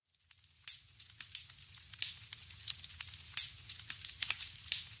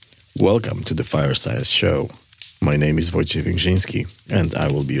Welcome to the Fire Science Show. My name is Wojciech Większyński, and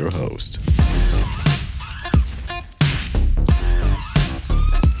I will be your host.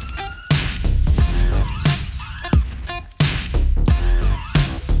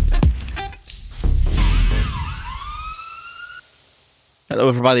 Hello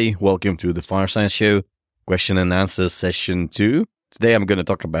everybody, welcome to the Fire Science Show, question and answer session 2. Today I'm going to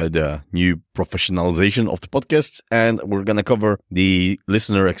talk about the new professionalization of the podcast, and we're going to cover the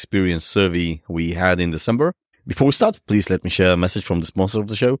listener experience survey we had in December. Before we start, please let me share a message from the sponsor of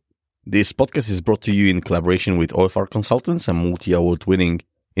the show. This podcast is brought to you in collaboration with OFR Consultants, a multi-award-winning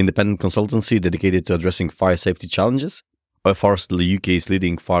independent consultancy dedicated to addressing fire safety challenges. OFR is the UK's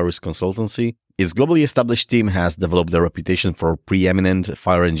leading fire risk consultancy. Its globally established team has developed a reputation for preeminent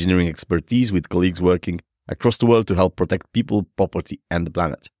fire engineering expertise, with colleagues working across the world to help protect people, property and the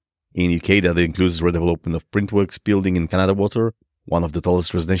planet. In UK, that includes redevelopment of Printworks building in Canada Water, one of the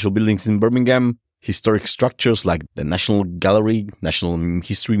tallest residential buildings in Birmingham, historic structures like the National Gallery, National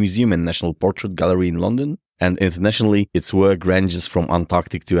History Museum and National Portrait Gallery in London. And internationally, its work ranges from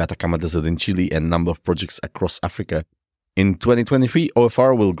Antarctic to Atacama Desert in Chile and a number of projects across Africa. In 2023,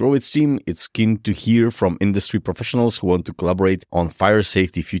 OFR will grow its team. It's keen to hear from industry professionals who want to collaborate on fire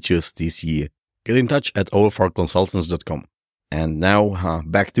safety futures this year. Get in touch at ofrconsultants.com. And now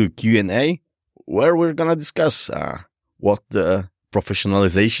back to Q&A, where we're going to discuss what the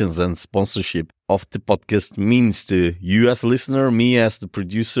professionalizations and sponsorship of the podcast means to you as a listener, me as the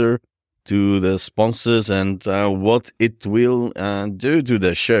producer, to the sponsors, and what it will do to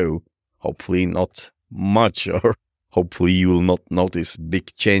the show. Hopefully not much, or hopefully you will not notice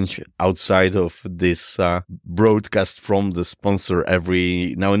big change outside of this broadcast from the sponsor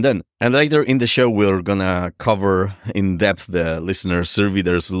every now and then. And later in the show, we're gonna cover in depth the listener survey.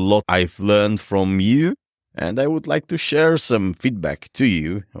 There's a lot I've learned from you, and I would like to share some feedback to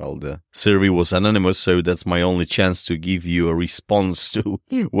you. Well, the survey was anonymous, so that's my only chance to give you a response to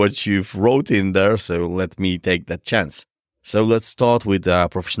what you've wrote in there. So let me take that chance. So let's start with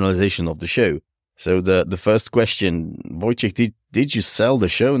professionalization of the show. So the first question, Wojciech, did you sell the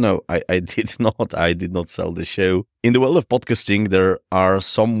show? No, I did not. I did not sell the show. In the world of podcasting, there are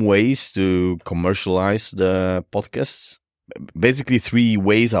some ways to commercialize the podcasts. Basically, 3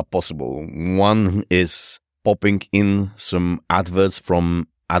 ways are possible. One is popping in some adverts from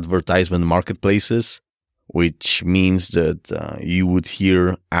advertisement marketplaces, which means that you would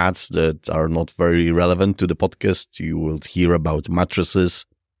hear ads that are not very relevant to the podcast. You will hear about mattresses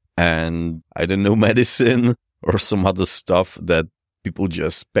and, I don't know, medicine or some other stuff that people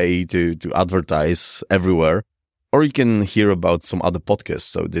just pay to advertise everywhere. Or you can hear about some other podcasts.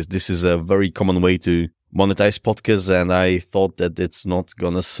 So this is a very common way to monetize podcasts, and I thought that it's not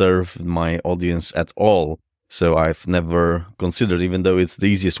gonna serve my audience at all. So I've never considered, even though it's the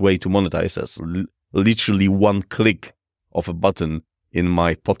easiest way to monetize, as literally one click of a button in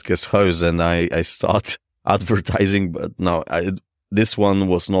my podcast host and I start advertising. But no, this one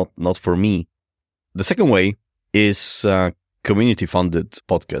was not for me. The second way is community-funded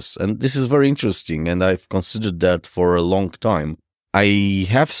podcasts, and this is very interesting, and I've considered that for a long time. I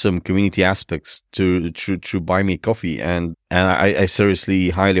have some community aspects to Buy Me Coffee, and I seriously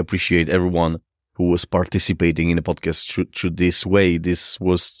highly appreciate everyone who was participating in the podcast through this way. This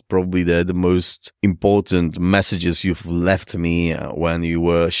was probably the most important messages you've left me when you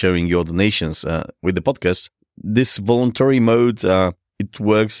were sharing your donations with the podcast. This voluntary mode, it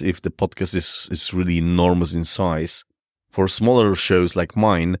works if the podcast is really enormous in size. For smaller shows like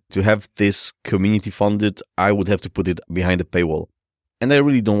mine, to have this community funded, I would have to put it behind a paywall. And I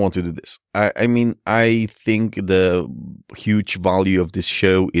really don't want to do this. I mean, I think the huge value of this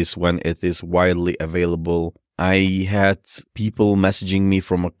show is when it is widely available. I had people messaging me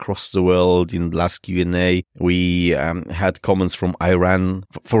from across the world in the last Q&A. We had comments from Iran,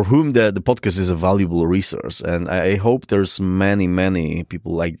 for whom the podcast is a valuable resource. And I hope there's many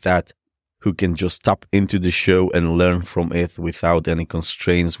people like that who can just tap into the show and learn from it without any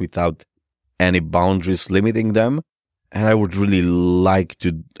constraints, without any boundaries limiting them. And I would really like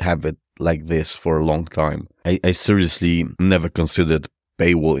to have it like this for a long time. I seriously never considered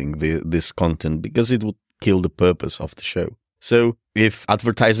paywalling this content, because it would kill the purpose of the show. So if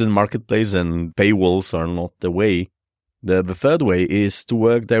advertisement marketplace and paywalls are not the way, the third way is to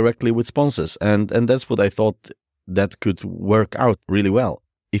work directly with sponsors. And that's what I thought that could work out really well.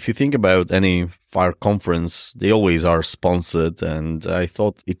 If you think about any fire conference, they always are sponsored, and I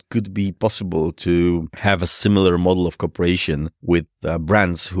thought it could be possible to have a similar model of cooperation with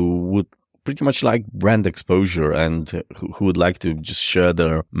brands who would pretty much like brand exposure and who would like to just share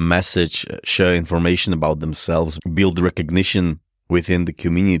their message, share information about themselves, build recognition within the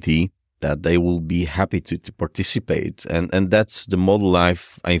community that they will be happy to participate. And that's the model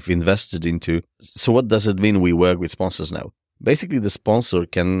I've invested into. So what does it mean we work with sponsors now? Basically, the sponsor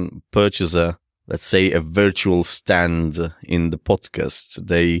can purchase let's say, a virtual stand in the podcast.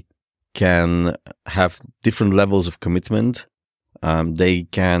 They can have different levels of commitment. They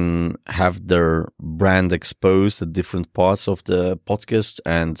can have their brand exposed at different parts of the podcast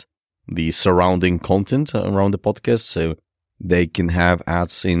and the surrounding content around the podcast. So they can have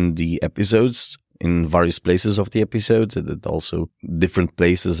ads in the episodes, in various places of the episode. That also different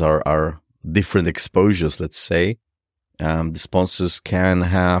places are different exposures, let's say. The sponsors can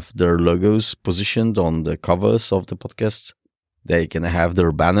have their logos positioned on the covers of the podcast. They can have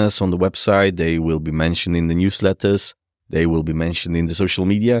their banners on the website. They will be mentioned in the newsletters. They will be mentioned in the social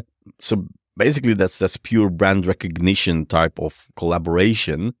media. So basically, that's pure brand recognition type of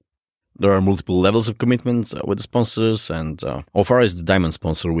collaboration. There are multiple levels of commitment with the sponsors, and OFR is the diamond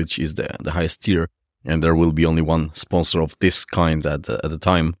sponsor, which is the highest tier. And there will be only one sponsor of this kind at the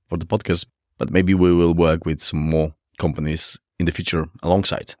time for the podcast. But maybe we will work with some more companies in the future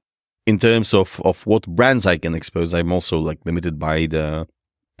alongside. In terms of what brands I can expose, I'm also limited by the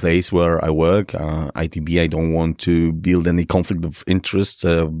place where I work. ITB, I don't want to build any conflict of interest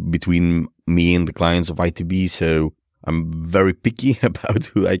between me and the clients of ITB, so I'm very picky about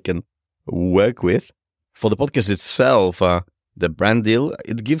who I can work with. For the podcast itself, the brand deal,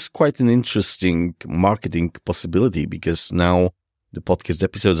 it gives quite an interesting marketing possibility, because now the podcast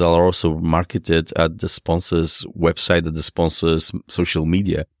episodes are also marketed at the sponsor's website, at the sponsor's social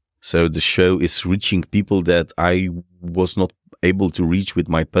media. So the show is reaching people that I was not able to reach with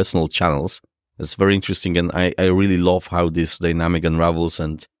my personal channels. That's very interesting, and I really love how this dynamic unravels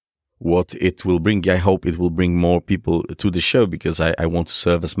and what it will bring. I hope it will bring more people to the show, because I want to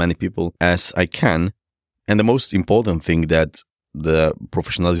serve as many people as I can. And the most important thing that the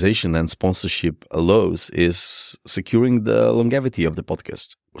professionalization and sponsorship allows is securing the longevity of the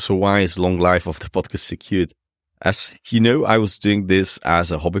podcast. So why is long life of the podcast secured? As you know, I was doing this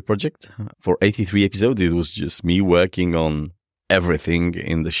as a hobby project. For 83 episodes, it was just me working on everything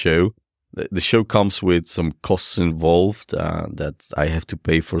in the show. The show comes with some costs involved that I have to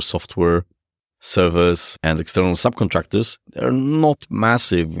pay for software, servers, and external subcontractors. They're not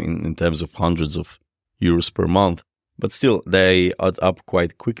massive in terms of hundreds of euros per month, but still, they add up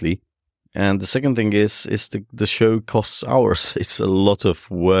quite quickly. And the second thing is the show costs hours. It's a lot of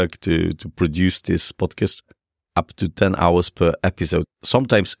work to produce this podcast, up to 10 hours per episode.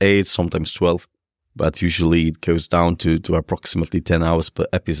 Sometimes 8, sometimes 12, but usually it goes down to approximately 10 hours per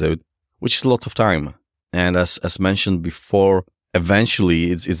episode, which is a lot of time. And as mentioned before,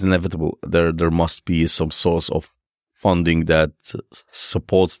 eventually it's inevitable. There must be some source of funding that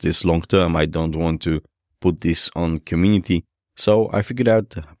supports this long term. I don't want to put this on community. So I figured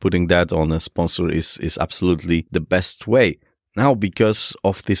out putting that on a sponsor is absolutely the best way. Now, because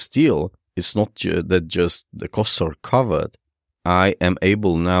of this deal, it's not that just the costs are covered. I am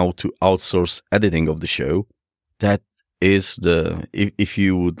able now to outsource editing of the show. That is if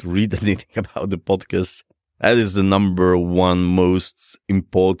you would read anything about the podcast, that is the number one most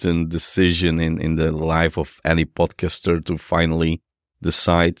important decision in the life of any podcaster, to finally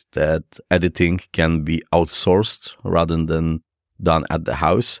decide that editing can be outsourced rather than done at the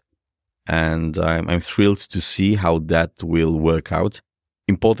house. And I'm thrilled to see how that will work out.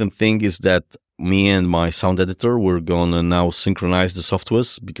 Important thing is that me and my sound editor, we're going to now synchronize the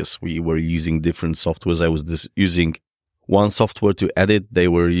softwares, because we were using different softwares. I was using one software to edit. They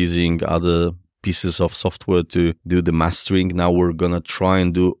were using other pieces of software to do the mastering. Now we're going to try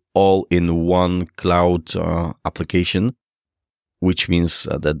and do all in one cloud application, which means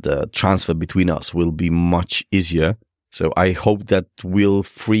that the transfer between us will be much easier. So I hope that will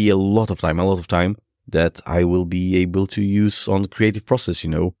free a lot of time that I will be able to use on the creative process,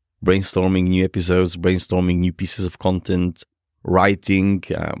 brainstorming new episodes, brainstorming new pieces of content, writing,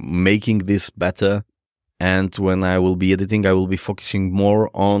 making this better. And when I will be editing, I will be focusing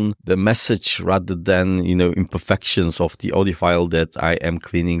more on the message rather than, imperfections of the audio file that I am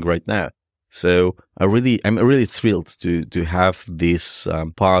cleaning right now. So I'm really thrilled to have this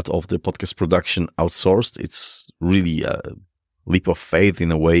part of the podcast production outsourced. It's really a leap of faith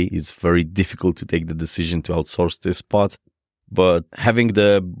in a way. It's very difficult to take the decision to outsource this part, but having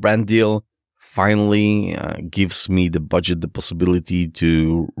the brand deal finally gives me the budget, the possibility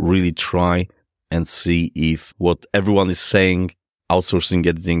to really try and see if what everyone is saying, outsourcing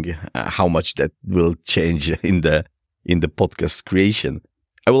editing, how much that will change in the podcast creation.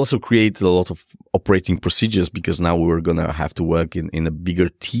 I will also create a lot of operating procedures, because now we're going to have to work in a bigger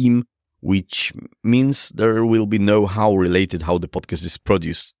team. which means there will be know-how related how the podcast is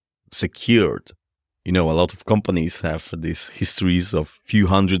produced, secured. A lot of companies have these histories of few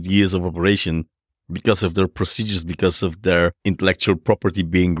hundred years of operation because of their procedures, because of their intellectual property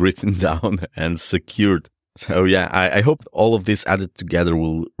being written down and secured. So yeah, I hope all of this added together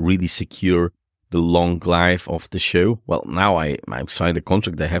will really secure the long life of the show. Well, now I've signed a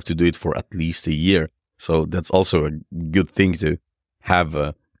contract. I have to do it for at least a year. So that's also a good thing to have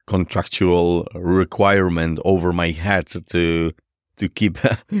a contractual requirement over my head to keep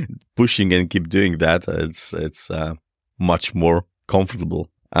pushing and keep doing that. It's much more comfortable.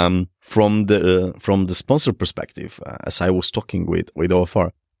 From the sponsor perspective, as I was talking with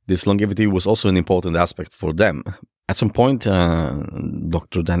OFR, this longevity was also an important aspect for them. At some point,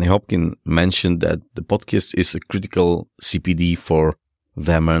 Dr. Danny Hopkin mentioned that the podcast is a critical CPD for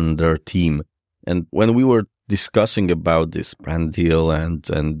them and their team. And when we were discussing about this brand deal and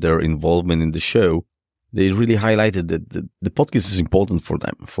their involvement in the show, they really highlighted that the podcast is important for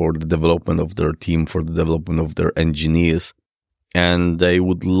them, for the development of their team, for the development of their engineers, and they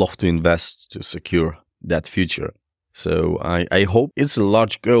would love to invest to secure that future. So I hope it's a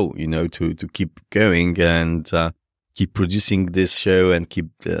large goal, to keep going and keep producing this show and keep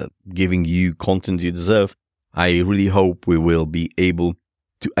giving you content you deserve. I really hope we will be able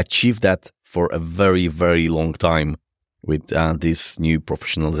to achieve that for a very, very long time with this new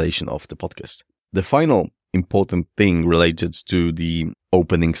professionalization of the podcast. The final important thing related to the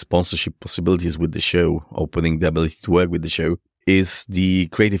opening sponsorship possibilities with the show, opening the ability to work with the show, is the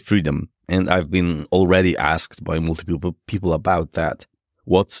creative freedom. And I've been already asked by multiple people about that.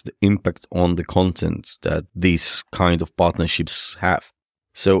 What's the impact on the content that these kind of partnerships have?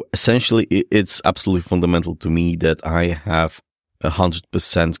 So essentially, it's absolutely fundamental to me that I have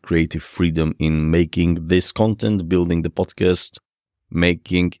 100% creative freedom in making this content, building the podcast,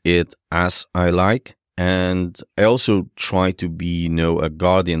 making it as I like. And I also try to be, a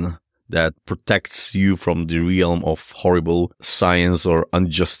guardian that protects you from the realm of horrible science or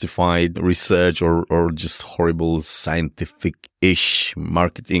unjustified research or just horrible scientific-ish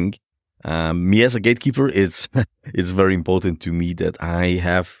marketing. Me as a gatekeeper, it's very important to me that I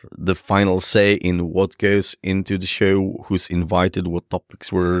have the final say in what goes into the show, who's invited, what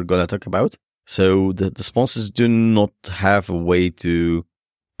topics we're going to talk about. So the sponsors do not have a way to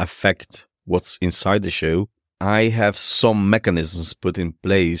affect what's inside the show. I have some mechanisms put in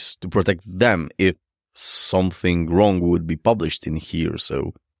place to protect them if something wrong would be published in here.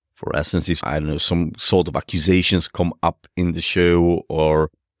 So for instance, if, some sort of accusations come up in the show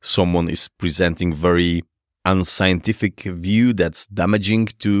or someone is presenting very unscientific view that's damaging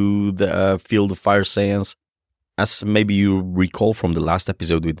to the field of fire science. As maybe you recall from the last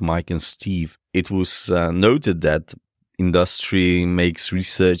episode with Mike and Steve, it was noted that industry makes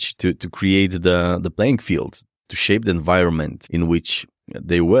research to create the playing field, to shape the environment in which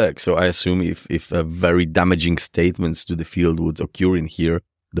they work. So I assume if very damaging statements to the field would occur in here,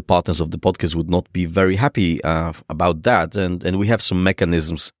 the partners of the podcast would not be very happy about that. And we have some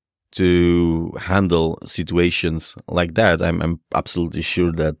mechanisms to handle situations like that. I'm absolutely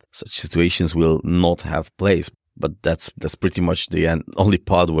sure that such situations will not have place. But that's pretty much the only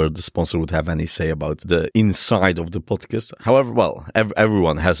part where the sponsor would have any say about the inside of the podcast. However, well,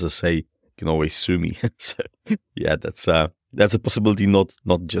 everyone has a say. You can always sue me. So yeah, that's a possibility, not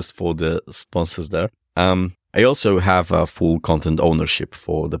just for the sponsors there. I also have a full content ownership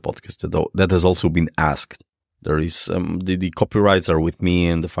for the podcast that has also been asked. There is the copyrights are with me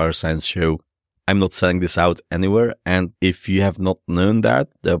in the Fire Science Show. I'm not selling this out anywhere. And if you have not known that,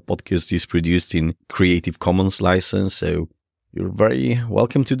 the podcast is produced in Creative Commons license. So you're very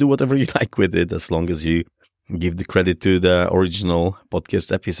welcome to do whatever you like with it, as long as you give the credit to the original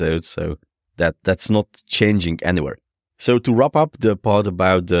podcast episode. So that's not changing anywhere. So to wrap up the part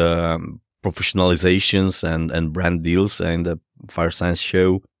about the professionalizations and brand deals and the Fire Science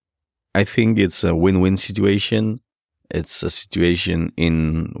Show, I think it's a win-win situation. It's a situation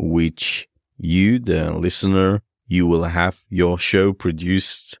in which you, the listener, you will have your show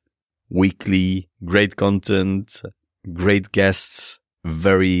produced weekly, great content, great guests,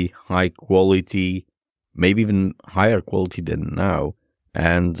 very high quality, maybe even higher quality than now,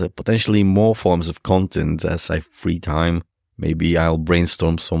 and potentially more forms of content as I have free time. Maybe I'll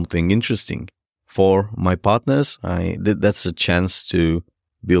brainstorm something interesting. For my partners, that's a chance to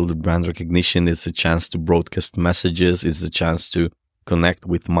build brand recognition. It's a chance to broadcast messages. It's a chance to connect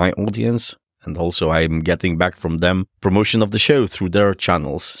with my audience. And also I'm getting back from them promotion of the show through their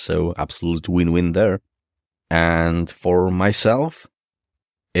channels. So absolute win-win there. And for myself,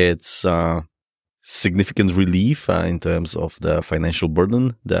 it's significant relief in terms of the financial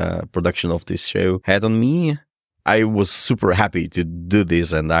burden the production of this show had on me. I was super happy to do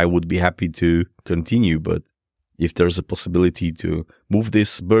this, and I would be happy to continue. But if there's a possibility to move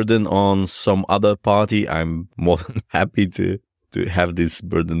this burden on some other party, I'm more than happy to have this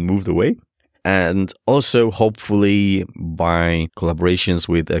burden moved away. And also, hopefully, by collaborations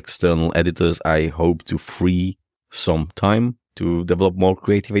with external editors, I hope to free some time to develop more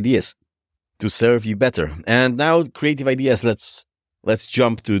creative ideas to serve you better. And now, creative ideas, let's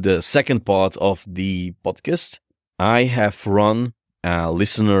jump to the second part of the podcast. I have run a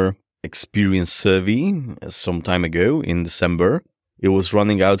listener experience survey some time ago in December. It was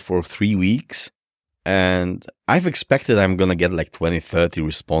running out for 3 weeks. And I've expected I'm going to get like 20, 30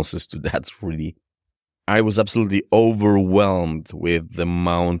 responses to that, really. I was absolutely overwhelmed with the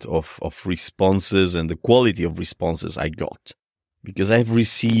amount of responses and the quality of responses I got. Because I've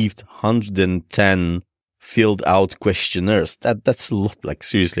received 110 filled out questionnaires. That's a lot. Like,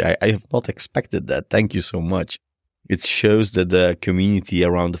 seriously, I have not expected that. Thank you so much. It shows that the community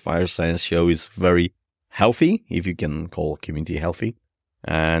around the Fire Science Show is very healthy, if you can call community healthy.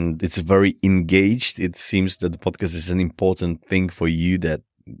 And it's very engaged. It seems that the podcast is an important thing for you, that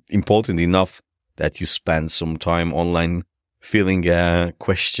important enough that you spend some time online filling a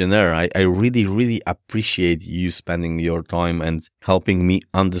questionnaire. I really, really appreciate you spending your time and helping me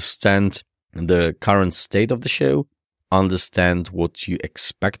understand the current state of the show, understand what you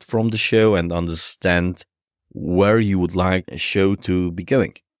expect from the show, and understand where you would like a show to be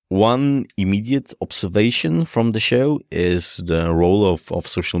going. One immediate observation from the show is the role of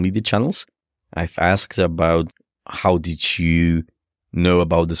social media channels. I've asked about how did you know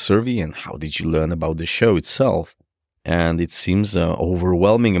about the survey and how did you learn about the show itself. And it seems an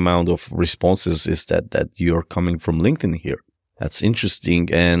overwhelming amount of responses is that you're coming from LinkedIn here. That's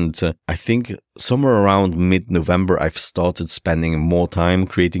interesting. And I think somewhere around mid-November, I've started spending more time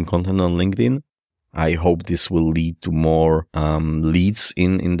creating content on LinkedIn. I hope this will lead to more leads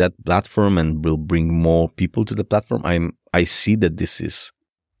in that platform and will bring more people to the platform. I see that this is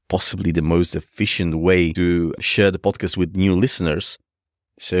possibly the most efficient way to share the podcast with new listeners.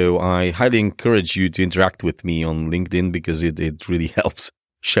 So I highly encourage you to interact with me on LinkedIn because it really helps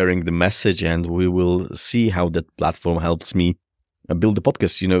sharing the message, and we will see how that platform helps me build the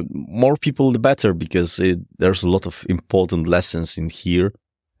podcast. More people, the better, because there's a lot of important lessons in here.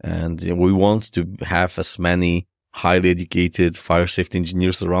 And we want to have as many highly educated fire safety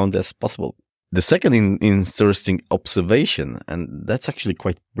engineers around as possible. The second interesting observation, and that's actually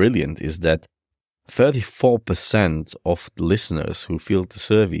quite brilliant, is that 34% of the listeners who filled the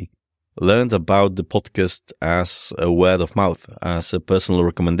survey learned about the podcast as a word of mouth, as a personal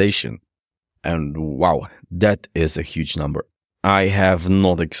recommendation. And wow, that is a huge number. I have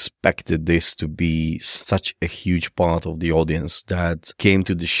not expected this to be such a huge part of the audience that came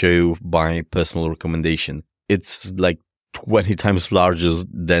to the show by personal recommendation. It's like 20 times larger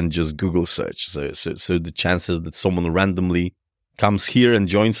than just Google search. So the chances that someone randomly comes here and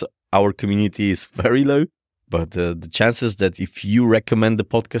joins our community is very low. But the chances that if you recommend the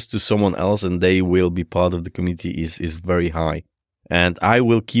podcast to someone else and they will be part of the community is very high. And I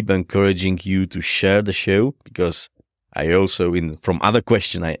will keep encouraging you to share the show, because I also, from other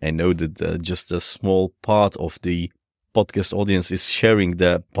question, I know that just a small part of the podcast audience is sharing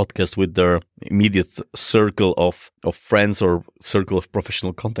the podcast with their immediate circle of friends or circle of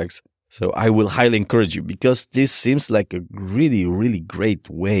professional contacts. So I will highly encourage you, because this seems like a really, really great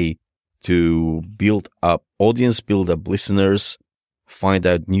way to build up audience, build up listeners, find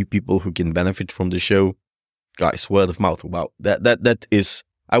out new people who can benefit from the show. Guys, word of mouth. Wow, that is.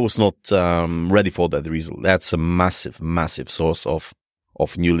 I was not ready for that result. That's a massive, massive source of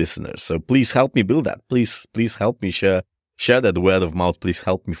new listeners. So please help me build that. Please help me share that word of mouth. Please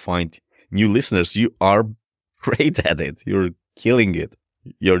help me find new listeners. You are great at it. You're killing it.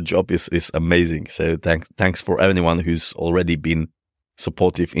 Your job is amazing. So thanks for anyone who's already been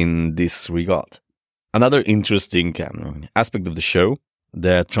supportive in this regard. Another interesting aspect of the show,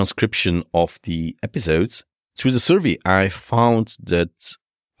 the transcription of the episodes. Through the survey, I found that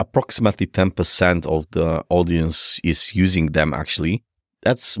approximately 10% of the audience is using them, actually.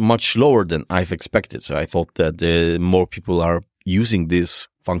 That's much lower than I've expected. So I thought that more people are using this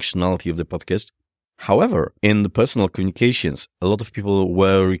functionality of the podcast. However, in the personal communications, a lot of people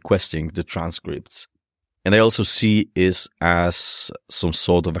were requesting the transcripts. And I also see it as some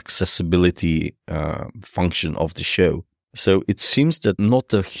sort of accessibility function of the show. So it seems that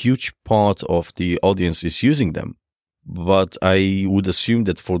not a huge part of the audience is using them. But I would assume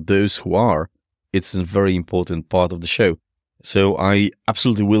that for those who are, it's a very important part of the show. So I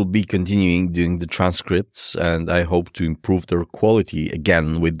absolutely will be continuing doing the transcripts, and I hope to improve their quality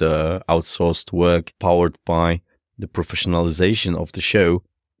again with the outsourced work powered by the professionalization of the show.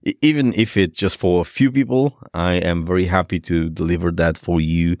 Even if it's just for a few people, I am very happy to deliver that for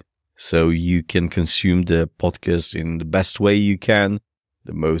you so you can consume the podcast in the best way you can,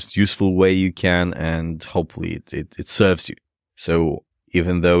 the most useful way you can, and hopefully it serves you. So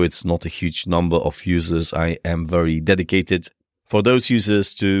even though it's not a huge number of users, I am very dedicated for those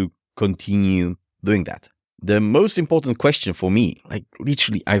users to continue doing that. The most important question for me, like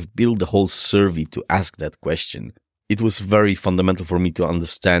literally I've built the whole survey to ask that question. It was very fundamental for me to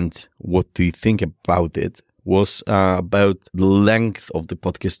understand what do you think about it, was about the length of the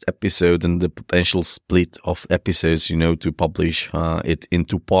podcast episode and the potential split of episodes, to publish it in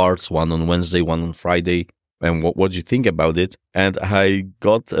 2 parts, one on Wednesday, one on Friday. And what do you think about it? And I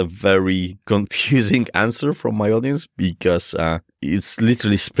got a very confusing answer from my audience because it's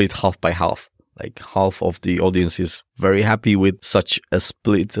literally split half by half. Like half of the audience is very happy with such a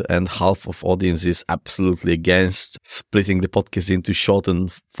split and half of audience is absolutely against splitting the podcast into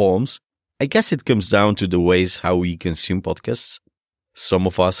shortened forms. I guess it comes down to the ways how we consume podcasts. Some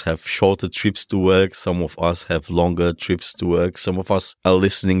of us have shorter trips to work. Some of us have longer trips to work. Some of us are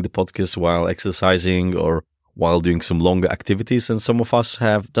listening to the podcast while exercising or while doing some longer activities. And some of us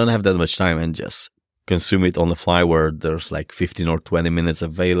don't have that much time and just consume it on the fly where there's like 15 or 20 minutes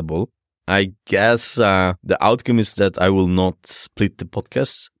available. I guess the outcome is that I will not split the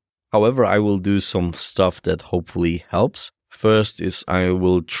podcasts. However, I will do some stuff that hopefully helps. First is I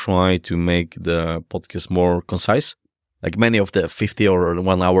will try to make the podcast more concise. Like many of the 50 or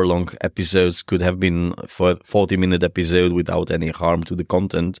 1 hour long episodes could have been for 40-minute episode without any harm to the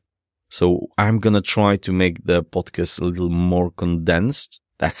content. So I'm going to try to make the podcast a little more condensed.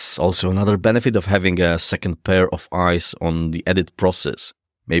 That's also another benefit of having a second pair of eyes on the edit process.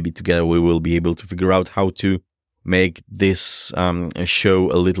 Maybe together we will be able to figure out how to make this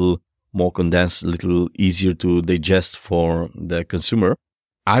show a little more condensed, a little easier to digest for the consumer.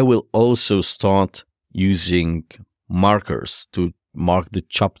 I will also start using markers to mark the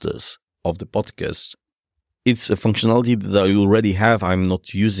chapters of the podcast. It's a functionality that I already have. I'm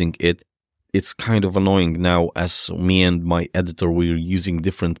not using it. It's kind of annoying now as me and my editor, we're using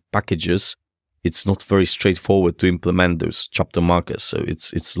different packages. It's not very straightforward to implement those chapter markers. So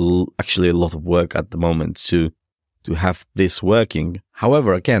it's actually a lot of work at the moment to have this working.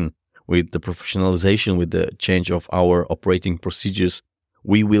 However, again, with the professionalization, with the change of our operating procedures,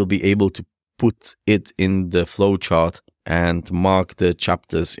 we will be able to put it in the flowchart and mark the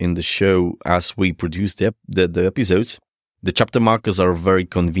chapters in the show as we produce the episodes. The chapter markers are a very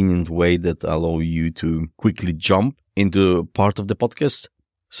convenient way that allow you to quickly jump into part of the podcast.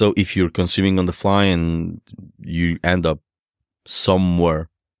 So if you're consuming on the fly and you end up somewhere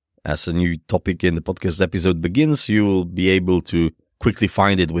as a new topic in the podcast episode begins, you will be able to quickly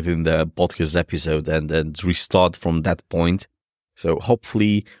find it within the podcast episode and then restart from that point. So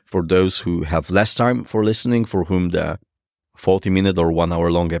hopefully for those who have less time for listening, for whom the 40-minute or 1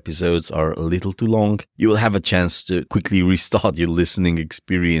 hour long episodes are a little too long, you will have a chance to quickly restart your listening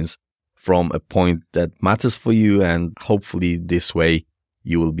experience from a point that matters for you. And hopefully this way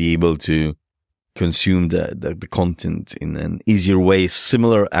you will be able to consume the content in an easier way,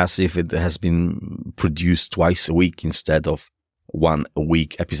 similar as if it has been produced twice a week instead of 1 a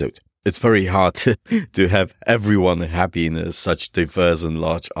week episode. It's very hard to have everyone happy in such diverse and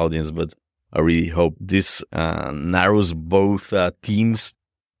large audience, but I really hope this narrows both teams.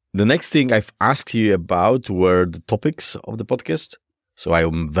 The next thing I've asked you about were the topics of the podcast. So I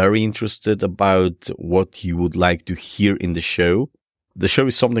am very interested about what you would like to hear in the show. The show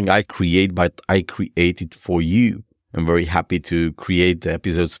is something I create, but I create it for you. I'm very happy to create the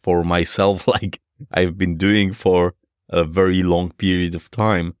episodes for myself, like I've been doing for a very long period of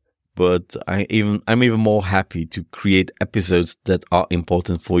time. But I'm even more happy to create episodes that are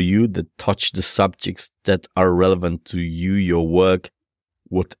important for you, that touch the subjects that are relevant to you, your work,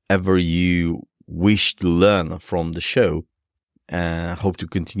 whatever you wish to learn from the show. I hope to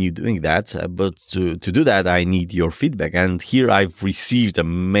continue doing that. But to do that, I need your feedback. And here I've received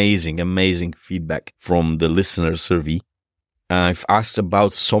amazing feedback from the listener survey. I've asked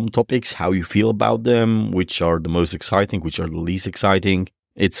about some topics, how you feel about them, which are the most exciting, which are the least exciting.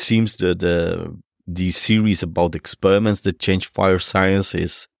 It seems that the series about experiments that change fire science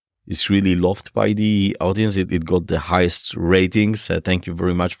is really loved by the audience. It got the highest ratings. Thank you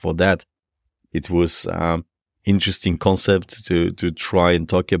very much for that. It was interesting concept to try and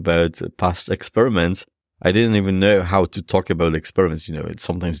talk about past experiments. I didn't even know how to talk about experiments.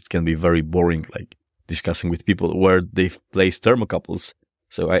 Sometimes it can be very boring. Like discussing with people where they've placed thermocouples.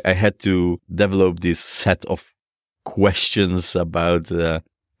 So I had to develop this set of questions about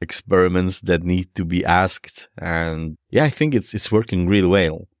experiments that need to be asked. And yeah, I think it's working really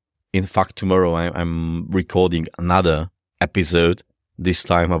well. In fact, tomorrow I'm recording another episode, this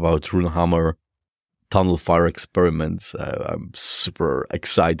time about Runehammer tunnel fire experiments. I'm super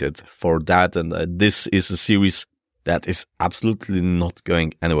excited for that. And this is a series that is absolutely not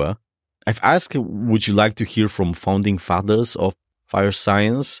going anywhere. I've asked, would you like to hear from founding fathers of fire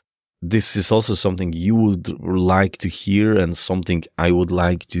science? This is also something you would like to hear and something I would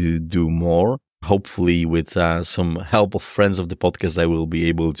like to do more. Hopefully with some help of friends of the podcast, I will be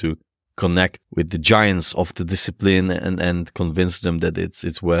able to connect with the giants of the discipline and convince them that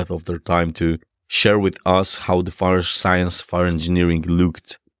it's worth of their time to share with us how the fire science, fire engineering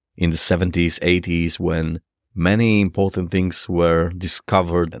looked in the 70s, 80s when many important things were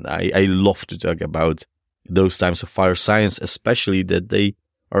discovered. And I love to talk about those times of fire science, especially that they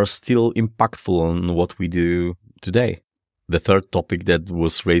are still impactful on what we do today. The third topic that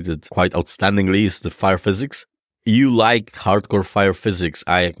was rated quite outstandingly is the fire physics. You like hardcore fire physics.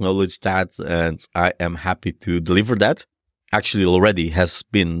 I acknowledge that, and I am happy to deliver that. Actually, already has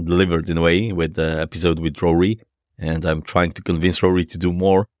been delivered in a way with the episode with Rory, and I'm trying to convince Rory to do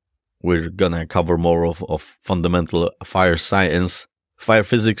more. We're gonna cover more of fundamental fire science. Fire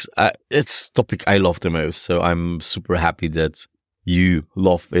physics, it's a topic I love the most, so I'm super happy that you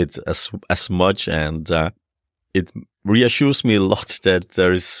love it as much, and it reassures me a lot that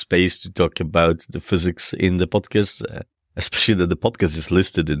there is space to talk about the physics in the podcast, especially that the podcast is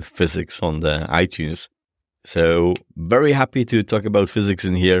listed in physics on the iTunes. So very happy to talk about physics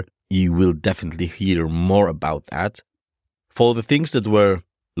in here. You will definitely hear more about that. For the things that were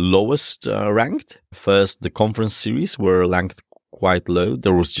lowest ranked, first, the conference series were ranked quite low.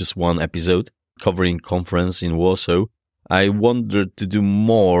 There was just one episode covering conference in Warsaw. I wanted to do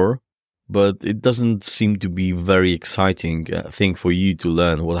more, but it doesn't seem to be very exciting thing for you to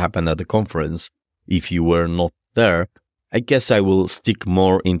learn what happened at the conference if you were not there. I guess I will stick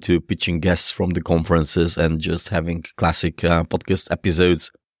more into pitching guests from the conferences and just having classic podcast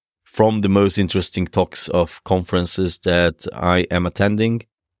episodes from the most interesting talks of conferences that I am attending.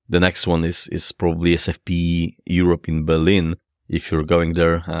 The next one is probably SFP Europe in Berlin. If you're going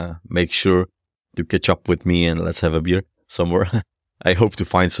there, make sure to catch up with me and let's have a beer somewhere. I hope to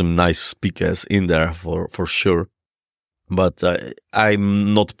find some nice speakers in there for sure. But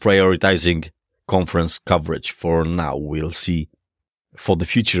I'm not prioritizing conference coverage for now. We'll see. For the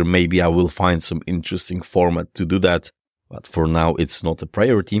future, maybe I will find some interesting format to do that. But for now, it's not a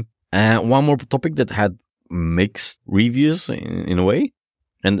priority. One more topic that had mixed reviews in a way,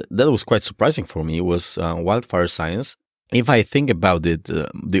 and that was quite surprising for me, was wildfire science. If I think about it,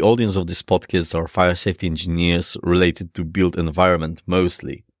 the audience of this podcast are fire safety engineers related to built environment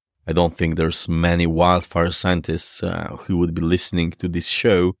mostly. I don't think there's many wildfire scientists who would be listening to this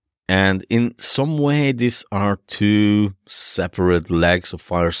show. And in some way, these are two separate legs of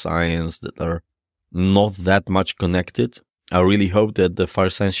fire science that are not that much connected. I really hope that the Fire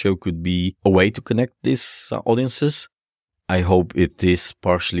Science Show could be a way to connect these audiences. I hope it is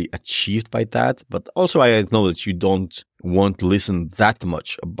partially achieved by that, but also I acknowledge you don't want to listen that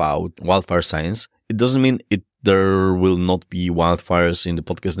much about wildfire science. It doesn't mean there will not be wildfires in the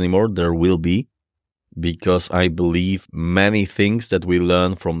podcast anymore. There will be, because I believe many things that we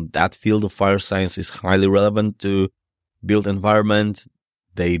learn from that field of fire science is highly relevant to built environment.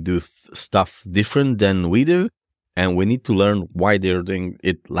 They do stuff different than we do, and we need to learn why they're doing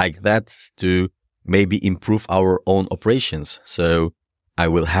it like that to maybe improve our own operations. So I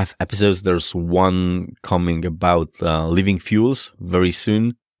will have episodes. There's one coming about living fuels very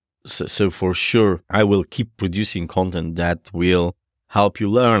soon. So for sure, I will keep producing content that will help you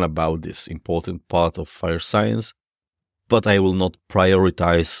learn about this important part of fire science, but I will not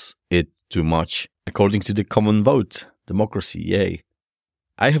prioritize it too much. According to the common vote, democracy, yay.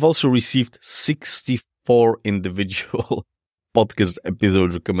 I have also received 64 individual podcast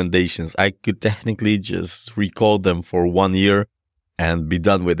episode recommendations. I could technically just record them for 1 year and be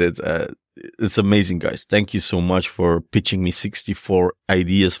done with it. It's amazing, guys. Thank you so much for pitching me 64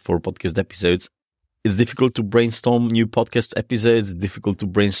 ideas for podcast episodes. It's difficult to brainstorm new podcast episodes, difficult to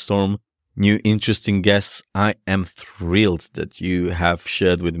brainstorm new interesting guests. I am thrilled that you have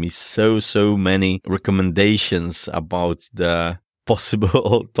shared with me so many recommendations about the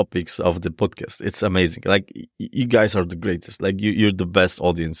possible topics of the podcast. It's amazing. Like, you guys are the greatest. Like, you're the best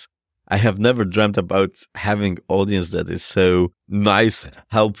audience. I have never dreamt about having audience that is so nice,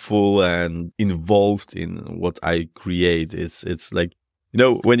 helpful, and involved in what I create. It's like, you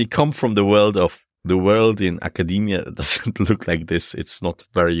know, when you come from the world of the world in academia doesn't look like this. It's not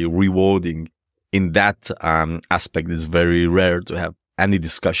very rewarding. In that aspect, it's very rare to have any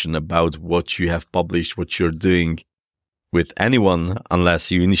discussion about what you have published, what you're doing with anyone,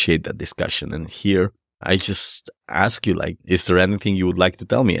 unless you initiate that discussion. And here, I just ask you, like, is there anything you would like to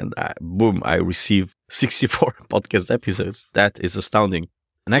tell me? And boom, I receive 64 podcast episodes. That is astounding.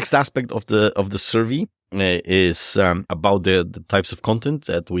 The next aspect of the survey is about the types of content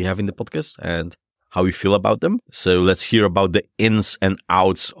that we have in the podcast and how we feel about them. So let's hear about the ins and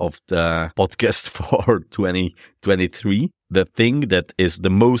outs of the podcast for 2023. The thing that is the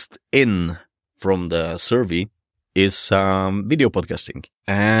most in from the survey is video podcasting.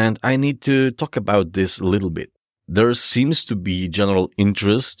 And I need to talk about this a little bit. There seems to be general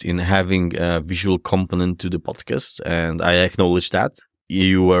interest in having a visual component to the podcast, and I acknowledge that.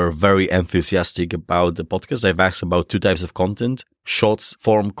 You were very enthusiastic about the podcast. I've asked about two types of content, short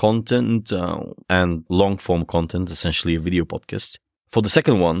form content and long form content, essentially a video podcast. For the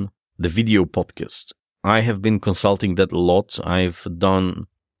second one, the video podcast, I have been consulting that a lot. I've done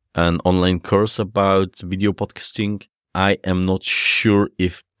an online course about video podcasting. I am not sure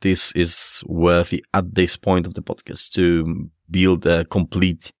if this is worthy at this point of the podcast to build a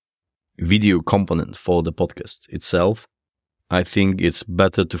complete video component for the podcast itself. I think it's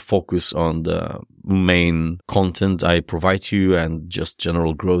better to focus on the main content I provide you and just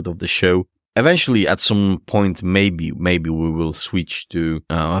general growth of the show. Eventually, at some point, maybe we will switch to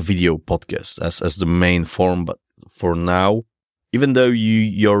a video podcast as the main form. But for now, even though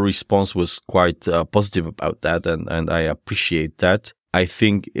your response was quite positive about that, and I appreciate that, I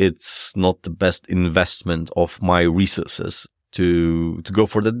think it's not the best investment of my resources to go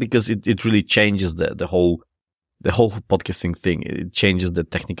for that, because it really changes the whole podcasting thing. It changes the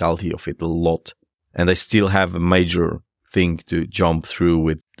technicality of it a lot. And I still have a major thing to jump through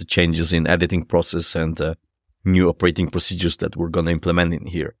with the changes in editing process and new operating procedures that we're going to implement in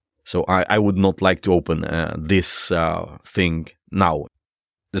here. So I would not like to open this thing now.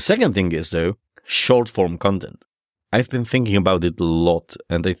 The second thing is, though, short form content. I've been thinking about it a lot,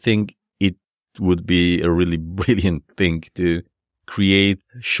 and I think it would be a really brilliant thing to create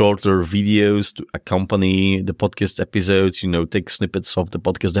shorter videos to accompany the podcast episodes, take snippets of the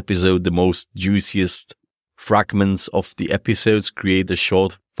podcast episode, the most juiciest fragments of the episodes, create a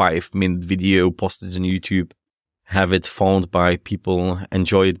short 5-minute video, post it on YouTube, have it found by people,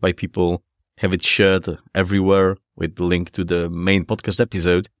 enjoy it by people, have it shared everywhere with the link to the main podcast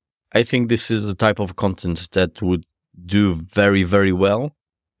episode. I think this is a type of content that would do very, very well.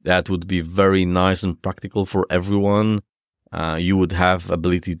 That would be very nice and practical for everyone. You would have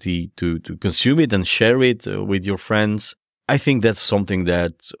ability to consume it and share it with your friends. I think that's something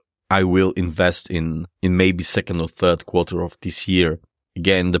that I will invest in maybe second or third quarter of this year.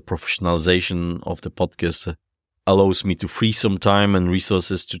 Again, the professionalization of the podcast allows me to free some time and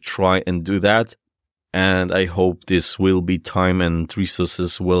resources to try and do that. And I hope this will be time and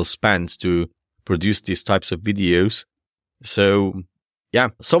resources well spent to produce these types of videos. So, yeah,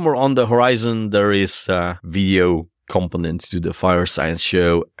 somewhere on the horizon, there is video components to the Fire Science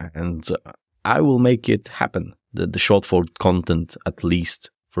Show, and I will make it happen. The short form content, at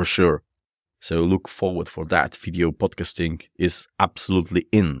least, for sure. So look forward for that. Video podcasting is absolutely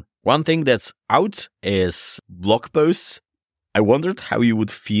in. One thing that's out is blog posts. I wondered how you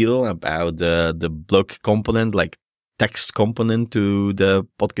would feel about the blog component, like text component to the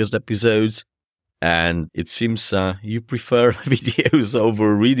podcast episodes. And it seems you prefer videos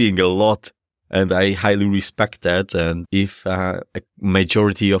over reading a lot. And I highly respect that. And if a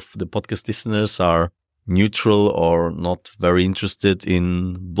majority of the podcast listeners are neutral or not very interested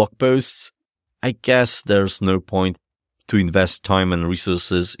in blog posts, I guess there's no point to invest time and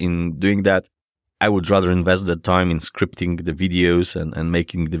resources in doing that. I would rather invest that time in scripting the videos and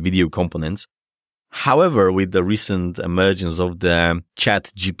making the video components. However, with the recent emergence of the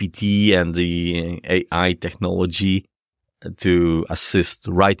ChatGPT and the AI technology to assist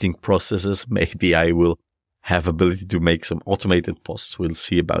writing processes, maybe I will have ability to make some automated posts. We'll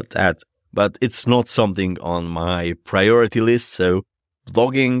see about that. But it's not something on my priority list, so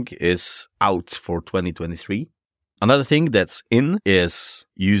blogging is out for 2023. Another thing that's in is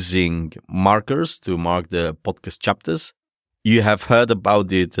using markers to mark the podcast chapters. You have heard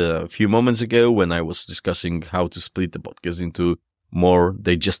about it a few moments ago when I was discussing how to split the podcast into more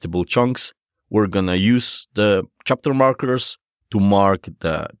digestible chunks. We're going to use the chapter markers to mark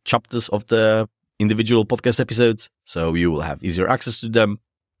the chapters of the individual podcast episodes, so you will have easier access to them.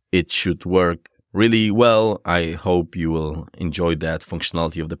 It should work really well. I hope you will enjoy that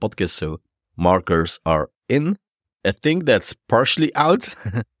functionality of the podcast. So markers are in. A thing that's partially out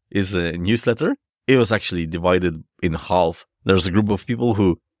is a newsletter. it was actually divided in half. There's a group of people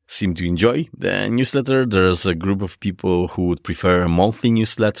who seem to enjoy the newsletter. There's a group of people who would prefer a monthly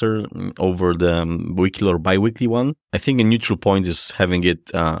newsletter over the weekly or bi-weekly one. I think a neutral point is having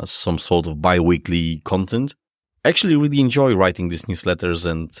it some sort of bi-weekly content. I actually really enjoy writing these newsletters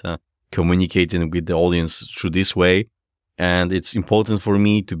and communicating with the audience through this way. And it's important for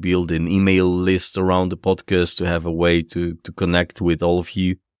me to build an email list around the podcast to have a way to connect with all of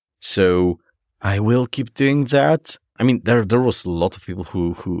you. So I will keep doing that. I mean, there was a lot of people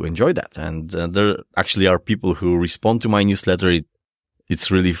who enjoy that. And there actually are people who respond to my newsletter.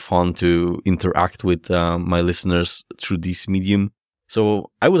 It's really fun to interact with my listeners through this medium.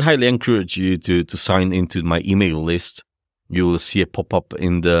 So I would highly encourage you to sign into my email list. You will see a pop-up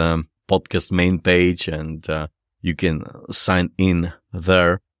in the podcast main page, and you can sign in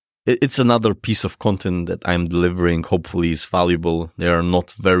there. It's another piece of content that I'm delivering. Hopefully is valuable. They are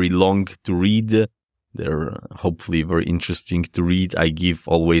not very long to read. They're hopefully very interesting to read. I give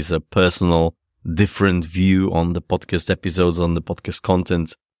always a personal, different view on the podcast episodes, on the podcast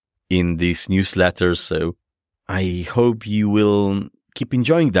content in these newsletters. So I hope you will keep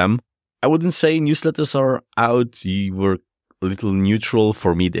enjoying them. I wouldn't say newsletters are out. You were a little neutral.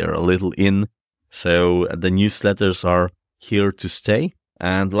 For me, they're a little in. So the newsletters are here to stay.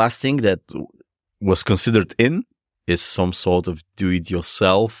 And last thing that was considered in is some sort of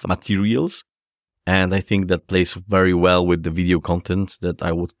do-it-yourself materials. And I think that plays very well with the video content that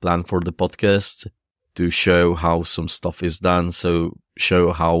I would plan for the podcast, to show how some stuff is done, so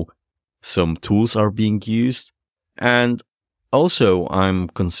show how some tools are being used. And also I'm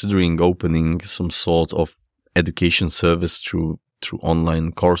considering opening some sort of education service through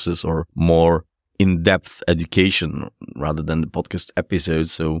online courses, or more in-depth education rather than the podcast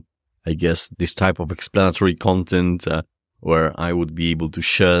episodes. So I guess this type of explanatory content where I would be able to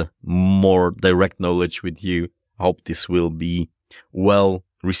share more direct knowledge with you. I hope this will be well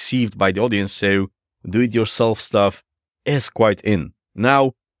received by the audience. So do-it-yourself stuff is quite in.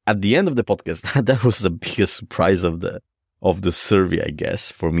 Now, at the end of the podcast, that was the biggest surprise of the survey, I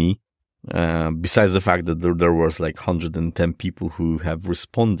guess, for me. Besides the fact that there was like 110 people who have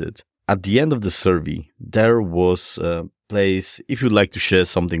responded. At the end of the survey, there was a place, if you'd like to share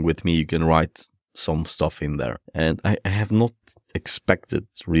something with me, you can write some stuff in there. And I have not expected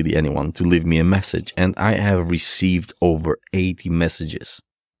really anyone to leave me a message. And I have received over 80 messages.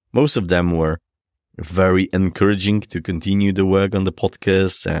 Most of them were very encouraging to continue the work on the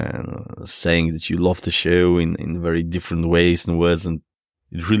podcast, and saying that you love the show in very different ways and words. And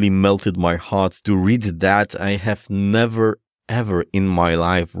it really melted my heart to read that. I have never, ever in my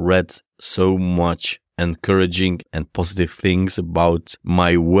life read so much encouraging and positive things about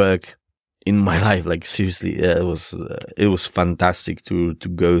my work in my life. Like seriously, it was fantastic to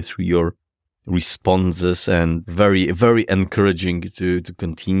go through your responses, and very, very encouraging to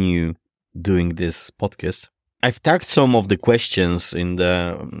continue doing this podcast. I've tagged some of the questions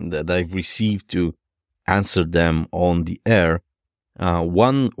that I've received to answer them on the air.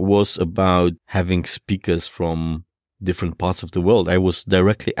 One was about having speakers from different parts of the world. I was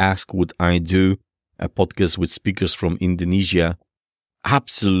directly asked, would I do a podcast with speakers from Indonesia?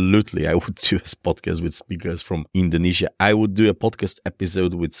 Absolutely, I would do a podcast with speakers from Indonesia. I would do a podcast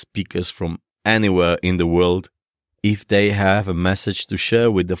episode with speakers from anywhere in the world if they have a message to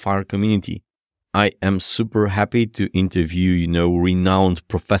share with the FIRE community. I am super happy to interview, renowned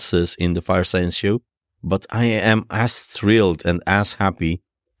professors in the Fire Science Show, but I am as thrilled and as happy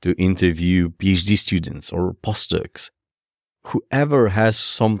to interview PhD students or postdocs. Whoever has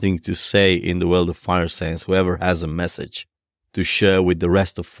something to say in the world of fire science, whoever has a message to share with the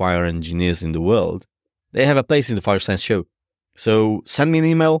rest of fire engineers in the world, they have a place in the Fire Science Show. So send me an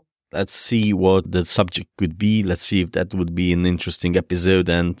email. Let's see what the subject could be. Let's see if that would be an interesting episode,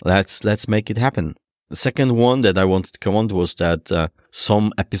 and let's make it happen. The second one that I wanted to comment was that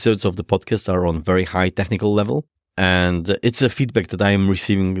some episodes of the podcast are on very high technical level. And it's a feedback that I am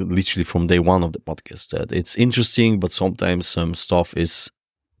receiving literally from day one of the podcast. That it's interesting, but sometimes some stuff is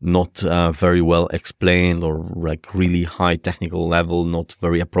not very well explained, or like really high technical level, not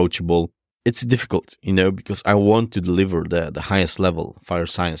very approachable. It's difficult, because I want to deliver the highest level fire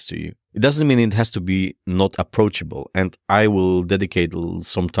science to you. It doesn't mean it has to be not approachable. And I will dedicate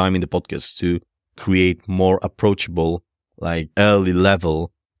some time in the podcast to create more approachable, like early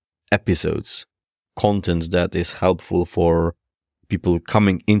level episodes, content that is helpful for people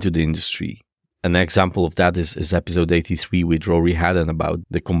coming into the industry. An example of that is episode 83 with Rory Haddon about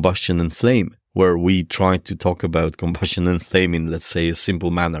the combustion and flame, where we tried to talk about combustion and flame in, let's say, a simple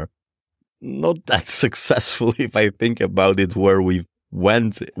manner. Not that successful if I think about it, where we've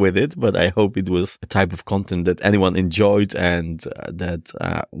went with it, but I hope it was a type of content that anyone enjoyed and that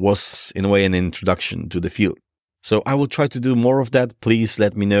was in a way an introduction to the field. So I will try to do more of that. Please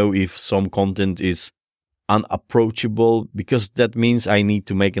let me know if some content is unapproachable, because that means I need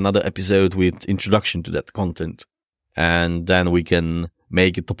to make another episode with introduction to that content. And then we can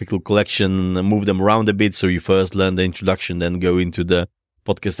make a topical collection, move them around a bit. So you first learn the introduction, then go into the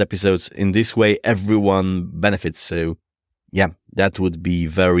podcast episodes. In this way, everyone benefits. So yeah, that would be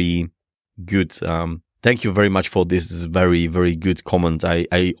very good. Thank you very much for this. This is a very, very good comment.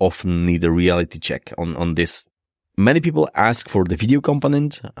 I often need a reality check on this. Many people ask for the video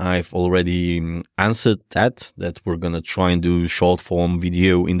component. I've already answered that we're going to try and do short form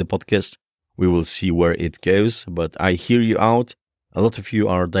video in the podcast. We will see where it goes, but I hear you out. A lot of you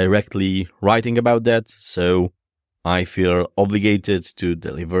are directly writing about that, so I feel obligated to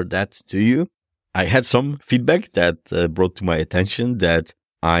deliver that to you. I had some feedback that brought to my attention that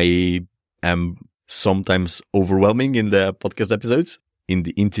I am sometimes overwhelming in the podcast episodes, in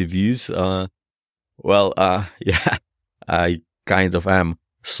the interviews. Yeah, I kind of am.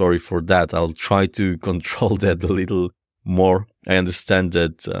 Sorry for that. I'll try to control that a little more. I understand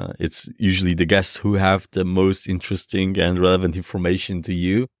that it's usually the guests who have the most interesting and relevant information to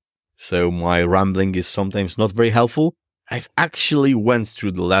you. So my rambling is sometimes not very helpful. I've actually went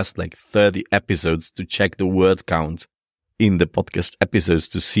through the last 30 episodes to check the word count in the podcast episodes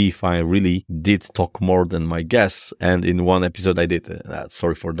to see if I really did talk more than my guests. And in one episode I did.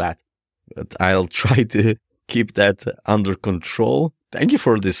 Sorry for that. But I'll try to keep that under control. Thank you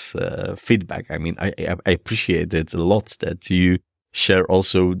for this feedback. I mean, I appreciate it a lot that you share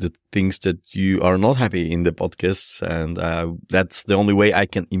also the things that you are not happy in the podcasts. And that's the only way I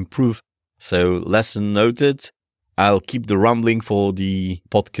can improve. So lesson noted. I'll keep the rambling for the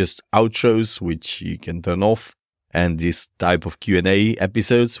podcast outros, which you can turn off. And this type of Q&A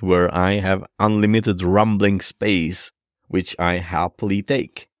episodes where I have unlimited rambling space, which I happily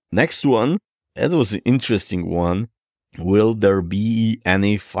take. Next one, that was an interesting one. Will there be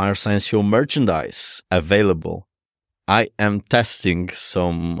any Fire Science Show merchandise available? I am testing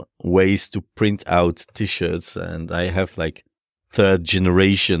some ways to print out t-shirts, and I have third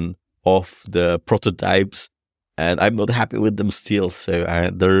generation of the prototypes, and I'm not happy with them still. So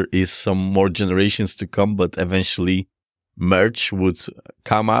there is some more generations to come, but eventually merch would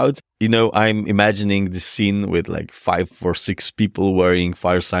come out. I'm imagining this scene with 5 or 6 people wearing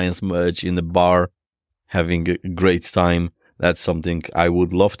Fire Science merch in a bar, having a great time. That's something I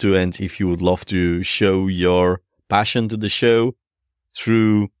would love to. And if you would love to show your passion to the show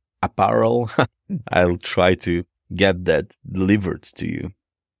through apparel, I'll try to get that delivered to you.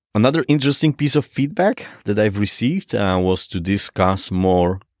 Another interesting piece of feedback that I've received was to discuss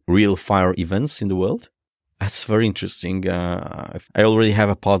more real fire events in the world. That's very interesting. I already have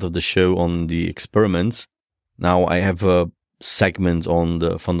a part of the show on the experiments. Now I have a segment on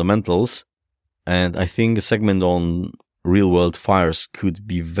the fundamentals, and I think a segment on real-world fires could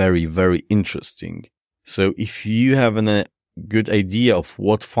be very, very interesting. So if you have a good idea of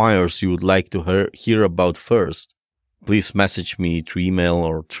what fires you would like to hear about first, please message me through email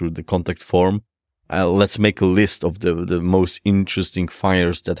or through the contact form. Let's make a list of the most interesting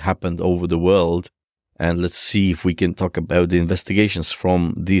fires that happened over the world. And let's see if we can talk about the investigations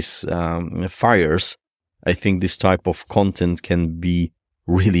from these fires. I think this type of content can be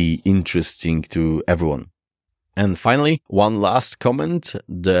really interesting to everyone. And finally, one last comment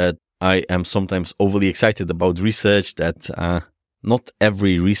that I am sometimes overly excited about research, that not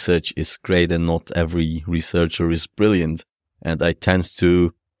every research is great and not every researcher is brilliant. And I tend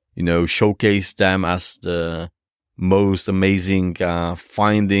to, showcase them as the most amazing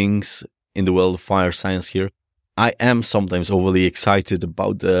findings in the world of fire science here. I am sometimes overly excited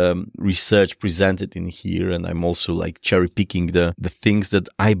about the research presented in here, and I'm also cherry picking the things that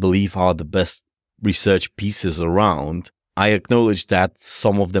I believe are the best research pieces around. I acknowledge that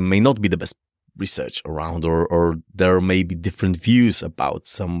some of them may not be the best research around, or there may be different views about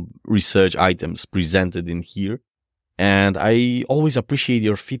some research items presented in here. And I always appreciate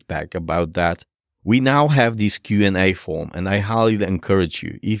your feedback about that. We now have this Q&A form, and I highly encourage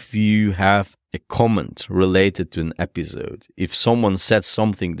you, if you have a comment related to an episode, if someone said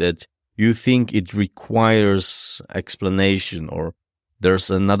something that you think it requires explanation or there's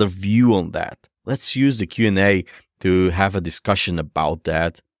another view on that, let's use the Q&A to have a discussion about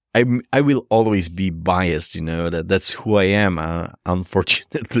that. I will always be biased, that's who I am.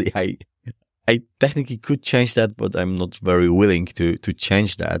 Unfortunately, I technically could change that, but I'm not very willing to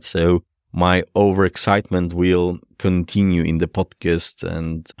change that. So my overexcitement will continue in the podcast,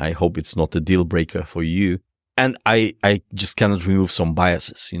 and I hope it's not a deal breaker for you. And I just cannot remove some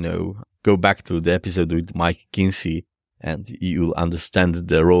biases, Go back to the episode with Mike Kinsey and you'll understand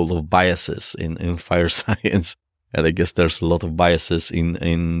the role of biases in fire science. And I guess there's a lot of biases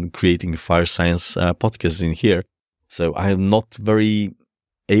in creating fire science podcasts in here. So I am not very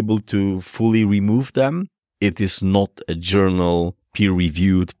able to fully remove them. It is not a journal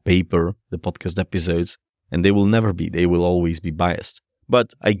peer-reviewed paper, the podcast episodes, and they will never be. They will always be biased.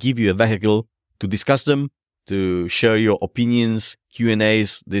 But I give you a vehicle to discuss them, to share your opinions,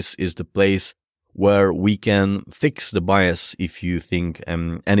 Q&As. This is the place where we can fix the bias if you think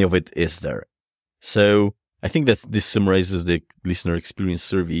any of it is there. So I think that this summarizes the listener experience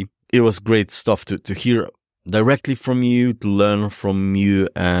survey. It was great stuff to hear directly from you, to learn from you,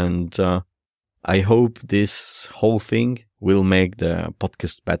 and I hope this whole thing will make the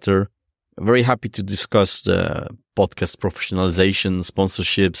podcast better. I'm very happy to discuss the podcast professionalization,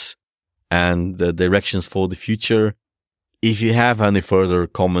 sponsorships, and the directions for the future. If you have any further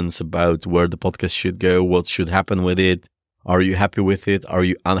comments about where the podcast should go, what should happen with it, are you happy with it? Are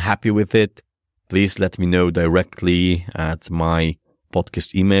you unhappy with it? Please let me know directly at my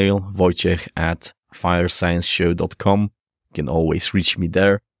podcast email, wojciech@firescienceshow.com. You can always reach me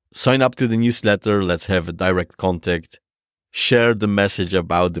there. Sign up to the newsletter. Let's have a direct contact. Share the message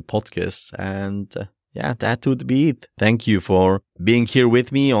about the podcast. And that would be it. Thank you for being here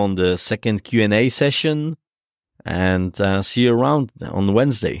with me on the second Q&A session. And see you around on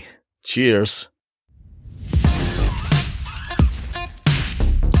Wednesday. Cheers.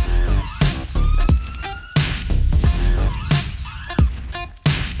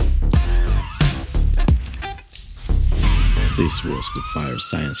 This was the Fire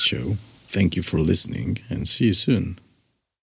Science Show. Thank you for listening and see you soon.